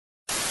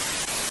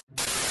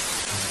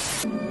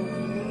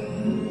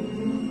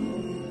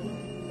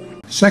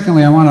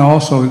Secondly, I want to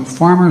also,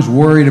 farmers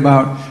worried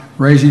about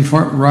rising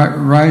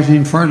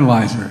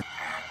fertilizer.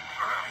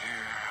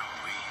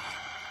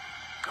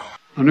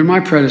 Under my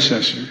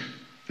predecessor,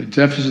 the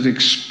deficit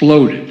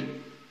exploded,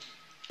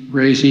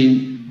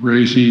 rising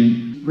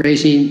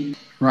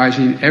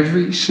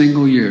every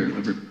single year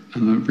under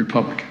the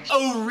Republicans.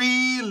 Oh,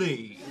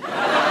 really?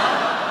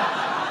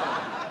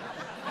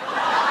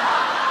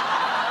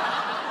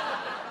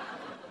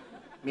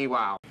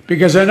 Meanwhile.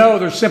 Because I know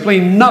there's simply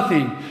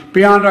nothing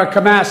beyond our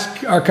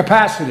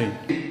capacity.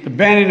 The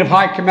banning of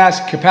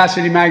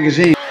high-capacity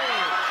magazines.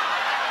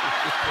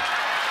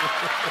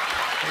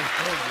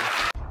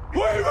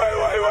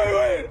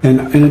 Wait.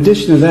 And in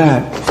addition to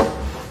that,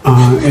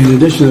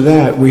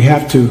 we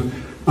have to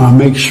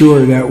make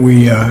sure that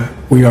we are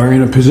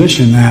in a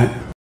position that.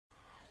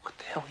 What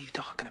the hell are you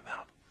talking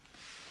about?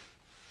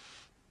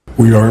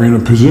 We are in a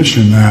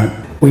position that.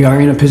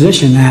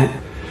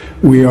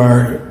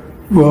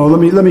 Well,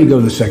 let me go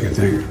to the second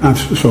thing. I've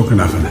spoken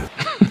enough of that.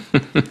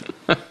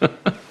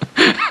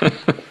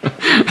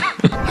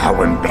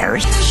 How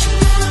embarrassing.